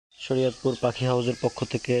শরীয়তপুর পাখি হাউসের পক্ষ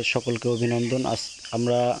থেকে সকলকে অভিনন্দন। আজ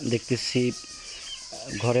আমরা দেখতেছি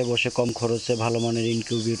ঘরে বসে কম খরচে ভালো মানের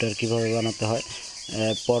ইনকিউবেটর কিভাবে বানাতে হয়।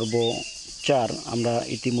 পর্ব 4 আমরা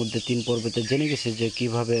ইতিমধ্যে 3 পর্বতে জেনে গেছি যে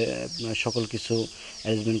কিভাবে সকল কিছু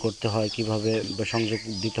অ্যারেঞ্জমেন্ট করতে হয়, কিভাবে সংযোগ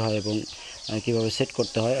দিতে হয় এবং কিভাবে সেট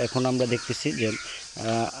করতে হয়। এখন আমরা দেখতেছি যে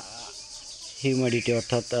হিউমিডিটি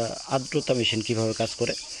অর্থাৎ আর্দ্রতা মেশিন কিভাবে কাজ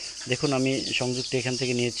করে। দেখুন, আমি সংযুক্ত এখান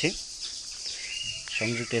থেকে নিয়েছি।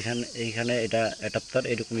 সংযুক্ত এইখানে এটা অ্যাডাপ্টার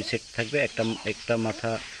এরকমই সেট থাকবে। একটা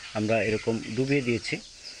মাথা আমরা এরকম ডুবিয়ে দিয়েছি,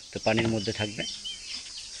 তো পানির মধ্যে থাকবে,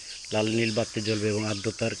 লাল নীল বাতি জ্বলবে এবং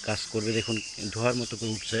আর্দ্রতার কাজ করবে। দেখুন ধোঁয়ার মতো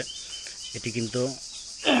করে উঠছে। এটি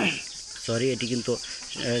কিন্তু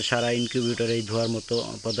সারা ইনকিউবেটরে এই ধোঁয়ার মতো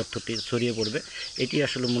পদার্থটি ছড়িয়ে পড়বে। এটি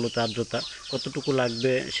আসলে মূলত আর্দ্রতা কতটুকু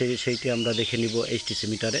লাগবে সেইটি আমরা দেখে নিব এইচটিসি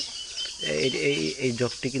মিটারে। এই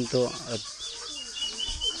জগটি কিন্তু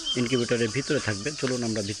ইনকিউবেটরের ভিতরে থাকবে। চলুন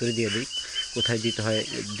আমরা ভিতরে দিয়ে দিই, কোথায় দিতে হয়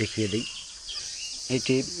দেখিয়ে দিই।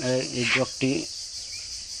 এই জগটি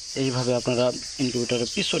এইভাবে আপনারা ইনকিউবেটরের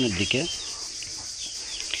পিছনের দিকে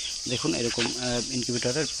দেখুন, এরকম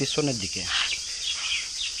ইনকিউবেটরের পিছনের দিকে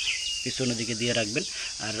দিয়ে রাখবেন।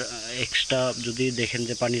 আর এক্সট্রা যদি দেখেন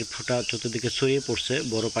যে পানির ফোঁটা চতুর্দিকে ছড়িয়ে পড়ছে,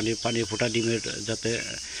 বড় পানির ফোঁটা ডিম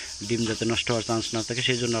যাতে নষ্ট হওয়ার চান্স না থাকে,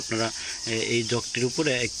 সেই জন্য আপনারা এই জগটির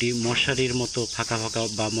উপরে একটি মশারির মতো ফাঁকা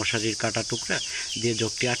বা মশারির কাটা টুকরা দিয়ে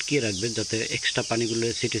জগটি আটকিয়ে রাখবেন, যাতে এক্সট্রা পানিগুলো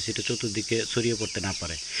সিটে চতুর্দিকে ছড়িয়ে পড়তে না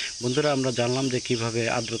পারে। বন্ধুরা, আমরা জানলাম যে কিভাবে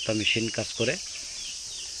আর্দ্রতা মেশিন কাজ করে।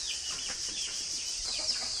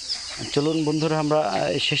 চলুন বন্ধুরা, আমরা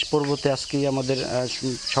শেষ পর্বতে আজকেই আমাদের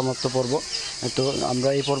সমাপ্ত পর্ব। তো আমরা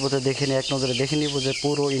এই পর্বতে এক নজরে দেখে নিব যে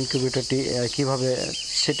পুরো ইনকিউবেটরটি কিভাবে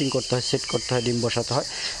সেট করতে হয়, ডিম বসাতে হয়।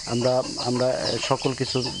 আমরা সকল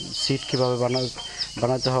কিছু সিট কিভাবে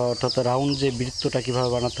বানাতে হয়, অর্থাৎ রাউন্ড যে বৃত্তটা কিভাবে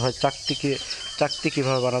বানাতে হয়, চাকতি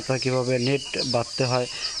কিভাবে বানাতে হয়, কিভাবে নেট বাঁধতে হয়,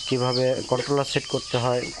 কিভাবে কন্ট্রোলার সেট করতে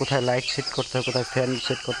হয়, কোথায় লাইট সেট করতে হয়, কোথায় ফ্যান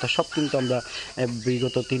সেট করতে হয়, সব কিন্তু আমরা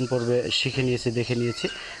বিগত 3 পর্বে দেখে নিয়েছি।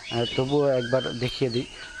 তবুও একবার দেখিয়ে দিই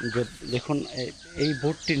যে দেখুন, এই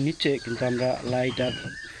বোর্ডটির নিচে কিন্তু আমরা লাইট আর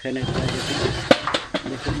ফ্যানের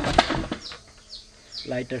দেখুন,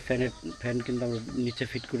 লাইট আর ফ্যান কিন্তু আমরা নিচে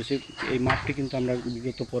ফিট করেছি। এই মাপটি কিন্তু আমরা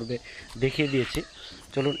বিগত পর্বে দেখিয়ে দিয়েছি।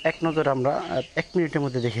 চলুন এক নজর আমরা 1 মিনিটের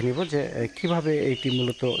মধ্যে দেখে নিব যে কিভাবে এইটি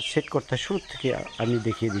মূলত সেট করতে হয়। শুরু থেকে আমি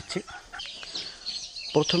দেখিয়ে দিচ্ছি।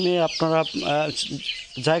 প্রথমে আপনারা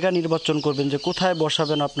জায়গা নির্বাচন করবেন যে কোথায়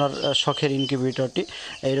বসাবেন আপনার শখের ইনকিউবেটরটি।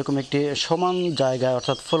 এইরকম একটি সমান জায়গায়,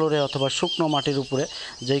 অর্থাৎ ফ্লোরে অথবা শুকনো মাটির উপরে,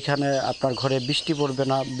 যেখানে আপনার ঘরে বৃষ্টি পড়বে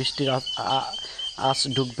না, বৃষ্টির আঁচ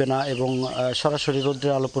ঢুকবে না এবং সরাসরি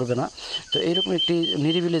রৌদ্রের আলো পড়বে না। তো এইরকম একটি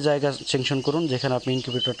নিরিবিলি জায়গা সেকশন করুন, যেখানে আপনি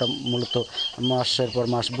ইনকিউবেটরটা মূলত মাসের পর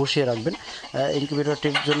মাস বসিয়ে রাখবেন।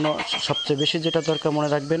 ইনকিউবেটরটির জন্য সবচেয়ে বেশি যেটা দরকার মনে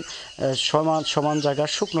রাখবেন, সমান জায়গা,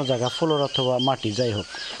 শুকনো জায়গা, ফ্লোর অথবা মাটি, যাই হোক।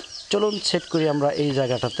 চলুন সেট করি আমরা এই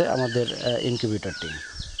জায়গাটাতে আমাদের ইনকিউবেটরটি।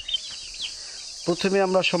 প্রথমে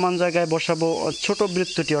আমরা সমান জায়গায় বসাবো ছোট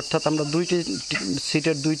বৃত্তটি, অর্থাৎ আমরা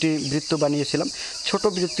সিটের 2টি বৃত্ত বানিয়েছিলাম। ছোট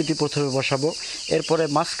বৃত্তটি প্রথমে বসাবো। এরপরে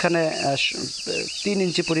মাঝখানে 3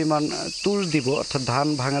 ইঞ্চি পরিমাণ তুষ দিব, অর্থাৎ ধান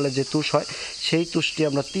ভাঙালে যে তুষ হয় সেই তুষটি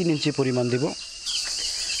আমরা 3 ইঞ্চি পরিমাণ দিব।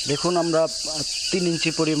 দেখুন, আমরা 3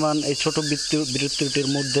 ইঞ্চি পরিমাণ এই ছোট বৃত্তটির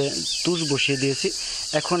মধ্যে তুষ বসিয়ে দিয়েছি।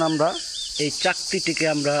 এখন আমরা এই চাকতিটিকে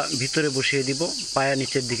আমরা ভিতরে বসিয়ে দিব, পায়া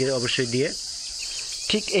নিচের দিকে অবশ্যই দিয়ে।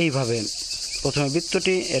 ঠিক এইভাবে প্রথমে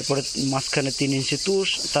বৃত্তটি, এরপরে মাঝখানে 3 ইঞ্চি তুষ,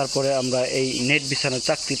 তারপরে আমরা এই নেট বিছানার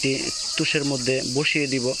চাকতিটি তুষের মধ্যে বসিয়ে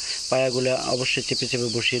দিব, পায়াগুলো অবশ্যই চেপে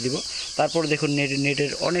বসিয়ে দিব। তারপর দেখুন,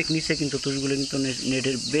 নেটের অনেক নিচে কিন্তু তুষগুলো কিন্তু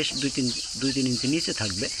নেটের বেশ 2-3 ইঞ্চি নিচে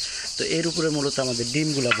থাকবে। তো এর উপরে মূলত আমাদের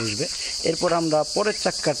ডিমগুলো বসবে। এরপর আমরা পরের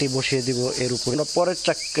চাক্কাটি বসিয়ে দিব এর উপরে। পরের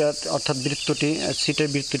চাক্কা অর্থাৎ সিটের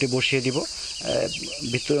বৃত্তটি বসিয়ে দিব,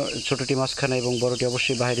 ছোটটি মাঝখানে এবং বড়টি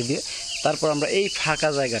অবশ্যই বাইরে দিয়ে। তারপর আমরা এই ফাঁকা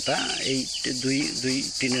জায়গাটা, এই দুই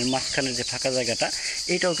টিনের মাঝখানের যে ফাঁকা জায়গাটা,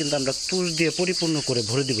 এইটাও কিন্তু আমরা তুষ দিয়ে পরিপূর্ণ করে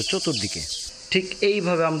ভরে দিব চতুর্দিকে। ঠিক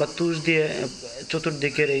এইভাবে আমরা তুষ দিয়ে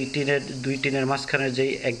চতুর্দিকের এই 2 টিনের মাঝখানের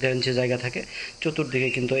যেই 1-1.5 ইঞ্চি জায়গা থাকে, চতুর্দিকে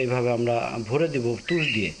কিন্তু এইভাবে আমরা ভরে দিব তুষ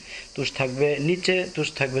দিয়ে। তুষ থাকবে নিচে, তুষ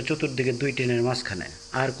থাকবে চতুর্দিকে 2 টিনের মাঝখানে,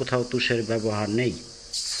 আর কোথাও তুষের ব্যবহার নেই।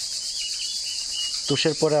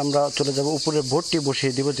 তুষের পরে আমরা চলে যাব উপরের বোর্ডটি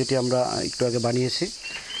বসিয়ে দিব, যেটি আমরা একটু আগে বানিয়েছি।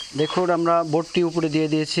 দেখুন, আমরা বোর্ডটি উপরে দিয়ে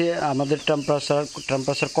দিয়েছি। আমাদের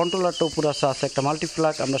টেম্পারেচার কন্ট্রোলারটা উপরে আছে একটা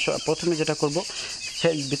মাল্টিপ্লাগ। আমরা প্রথমে যেটা করব,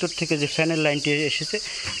 ভিতর থেকে যে ফ্যানের লাইনটি এসেছে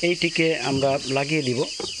এইটিকে আমরা লাগিয়ে দিব।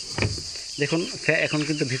 দেখুন, এখন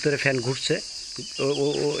কিন্তু ভিতরে ফ্যান ঘুরছে,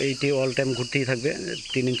 এইটি অল টাইম ঘুরতেই থাকবে।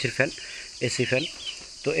 3 ইঞ্চির ফ্যান, এসি ফ্যান।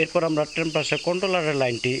 তো এরপর আমরা টেম্পারেচার কন্ট্রোলারের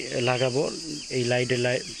লাইনটি লাগাবো এই লাইটের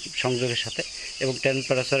সংযোগের সাথে, এবং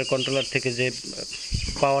টেম্পারেচার কন্ট্রোলার থেকে যে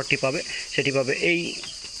পাওয়ারটি পাবে সেটি পাবে এই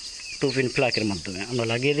 2-পিন প্লাগের মাধ্যমে। আমরা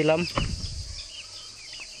লাগিয়ে দিলাম।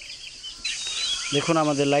 দেখুন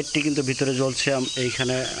আমাদের লাইটটি কিন্তু ভিতরে জ্বলছে।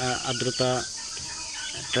 এইখানে আর্দ্রতা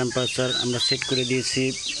টেম্পারেচার আমরা সেট করে দিয়েছি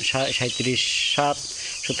 37.7,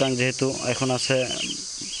 সুতরাং যেহেতু এখন আছে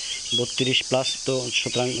 32+, তো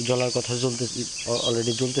সুতরাং জ্বলার কথা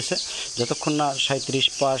অলরেডি জ্বলতেছে। যতক্ষণ না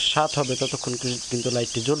 37.7 হবে ততক্ষণ কিন্তু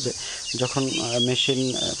লাইটটি জ্বলবে। যখন মেশিন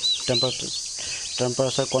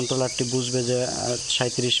টেম্পারেচার কন্ট্রোলারটি বুঝবে যে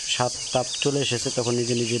 37.7 তাপ চলে এসেছে, তখন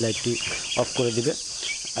নিজে নিজে লাইটটি অফ করে দিবে।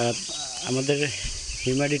 আমাদের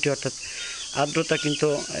হিউমিডিটি অর্থাৎ আর্দ্রতা কিন্তু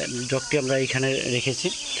জগটি আমরা এইখানে রেখেছি,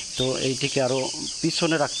 তো এইটিকে আরও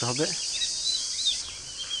পিছনে রাখতে হবে।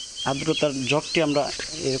 আর্দ্রতার জগটি আমরা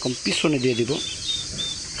এরকম পিছনে দিয়ে দিব।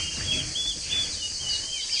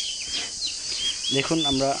 দেখুন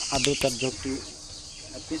আমরা আর্দ্রতার জগটি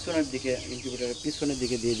পিছনের দিকে, ইনকিউবেটরের পিছনের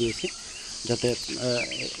দিকে দিয়ে দিয়েছি, যাতে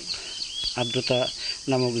আর্দ্রতা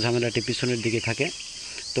নামক ঝামেলাটি পিছনের দিকে থাকে।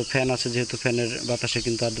 তো ফ্যান আছে, যেহেতু ফ্যানের বাতাসে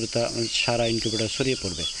কিন্তু আর্দ্রতা সারা ইনকিউবেটর ছড়িয়ে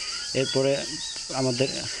পড়বে। এরপরে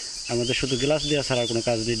আমাদের শুধু গ্লাস দেওয়া ছাড়া আর কোনো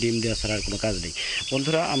কাজ নেই, ডিম দেওয়া ছাড়া আর কোনো কাজ নেই।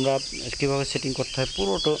 বন্ধুরা, আমরা কীভাবে সেটিং করতে হয়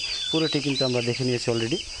পুরোটি কিন্তু আমরা দেখে নিয়েছি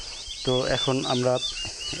অলরেডি। তো এখন আমরা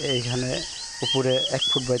এইখানে উপরে 1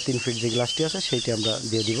 ফুট বাই 3 ফিট যে গ্লাসটি আছে সেইটি আমরা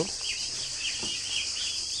দিয়ে দিব।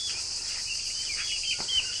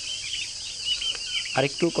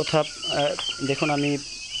 আরেকটু কথা, দেখুন আমি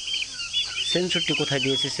সেন্সরটি কোথায়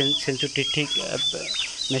দিয়েছি। সেন্সরটি ঠিক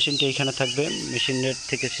মেশিনটি এইখানে থাকবে। মেশিনের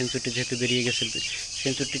থেকে সেন্সরটি যেহেতু বেরিয়ে গেছে,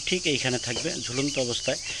 সেন্সরটি ঠিক এইখানে থাকবে ঝুলন্ত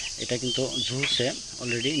অবস্থায়। এটা কিন্তু ঝুলছে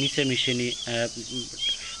অলরেডি। নিচে মিশিনি,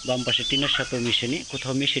 বাম পাশে টিনের সাথেও মিশিনি,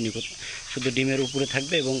 কোথাও মিশিনি, শুধু ডিমের উপরে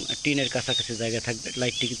থাকবে এবং টিনের কাছাকাছি জায়গা থাকবে।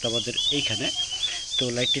 লাইটটি কিন্তু আমাদের এইখানে, তো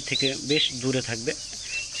লাইটটি থেকে বেশ দূরে থাকবে।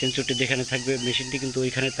 সেন্সরটি যেখানে থাকবে মেশিনটি কিন্তু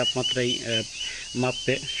ওইখানে তাপমাত্রাই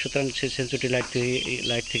মাপবে, সুতরাং সেই সেন্সরটি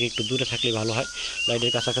লাইট থেকে একটু দূরে থাকলে ভালো হয়।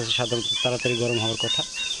 লাইটের কাছাকাছি সাধারণত তাড়াতাড়ি গরম হওয়ার কথা,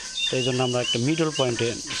 তো এই জন্য আমরা একটা মিডল পয়েন্টে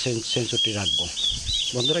সেন্সরটি রাখবো।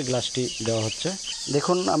 বন্ধুরা, গ্লাসটি দেওয়া হচ্ছে।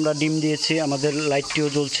 দেখুন আমরা ডিম দিয়েছি, আমাদের লাইটটিও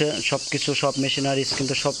জ্বলছে, সব মেশিনারিজ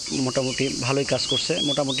কিন্তু সব মোটামুটি ভালোই কাজ করছে।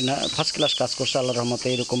 মোটামুটি না, ফার্স্ট ক্লাস কাজ করছে আল্লাহর রহমতে।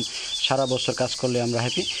 এরকম সারা বছর কাজ করলে আমরা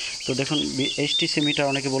হ্যাপি। তো দেখুন এইচটিসি মিটার,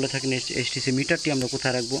 অনেকে বলে থাকেন এইচটিসি মিটারটি আমরা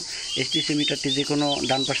কোথায় রাখবো। এইচটিসি মিটারটি যে কোনো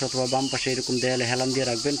ডান পাশে অথবা বাম পাশে এরকম দেয়ালে হেলান দিয়ে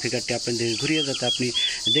রাখবেন। ফিগারটি আপনার দিকে ঘুরিয়ে, যাতে আপনি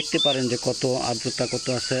দেখতে পারেন যে কত আর্দ্রতা কত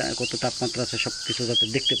আছে, কত তাপমাত্রা আছে, সব কিছু যাতে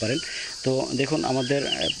দেখতে পারেন। তো দেখুন আমাদের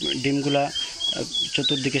ডিমগুলা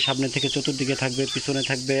চতুর্দিকে, সামনে থেকে চতুর্দিকে থাকবে, পিছনে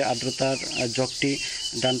থাকবে আর্দ্রতার জগটি,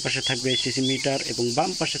 ডান পাশে থাকবে এইচটিসি মিটার এবং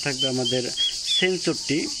বাম পাশে থাকবে আমাদের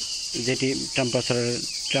সেন্সরটি, যেটি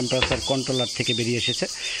টেম্পারেচার কন্ট্রোলার থেকে বেরিয়ে এসেছে।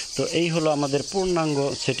 তো এই হলো আমাদের পূর্ণাঙ্গ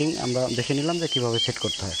সেটিং। আমরা দেখে নিলাম যে কীভাবে সেট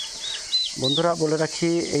করতে হয়। বন্ধুরা, বলে রাখি,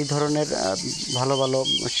 এই ধরনের ভালো ভালো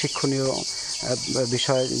শিক্ষণীয়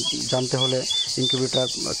বিষয় জানতে হলে ইনকিউবেটর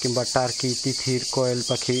কিংবা টার্কি, তিথির, কয়েল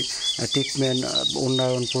পাখি, ট্রিটমেন্ট,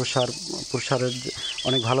 উন্নয়ন, প্রসারের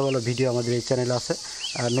অনেক ভালো ভালো ভিডিও আমাদের এই চ্যানেলে আছে।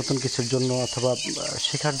 নতুন কিছুর জন্য অথবা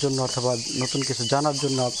শেখার জন্য অথবা নতুন কিছু জানার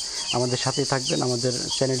জন্য আমাদের সাথেই থাকবেন। আমাদের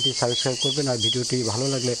চ্যানেলটি সাবস্ক্রাইব করবেন, আর ভিডিওটি ভালো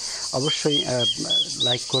লাগলে অবশ্যই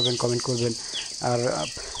লাইক করবেন, কমেন্ট করবেন, আর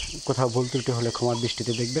কোথাও ভুল ত্রুটি হলে ক্ষমার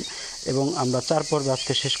দৃষ্টিতে দেখবেন। এবং আমরা 4 পর্বে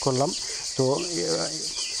আজকে শেষ করলাম। তো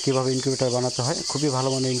কীভাবে ইনকিউবেটর বানাতে হয়, খুবই ভালো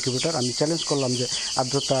মানের ইনকিউবেটর। আমি চ্যালেঞ্জ করলাম যে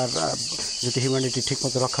আর্দ্রতার যদি হিউম্যানিটি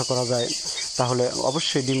ঠিকমতো রক্ষা করা যায়, তাহলে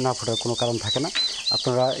অবশ্যই ডিম না ফোটার কোনো কারণ থাকে না।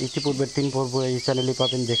 আপনারা ইতিপূর্বের 3 পর্ব এই চ্যানেলে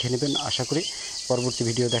পাবেন, দেখে নেবেন। আশা করি পরবর্তী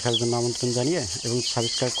ভিডিও দেখার জন্য আমন্ত্রণ জানিয়ে এবং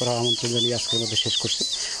সাবস্ক্রাইব করার আমন্ত্রণ জানিয়ে আজকের মধ্যে শেষ করছি।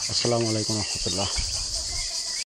 আসসালামু আলাইকুম রহমতুল্লাহ।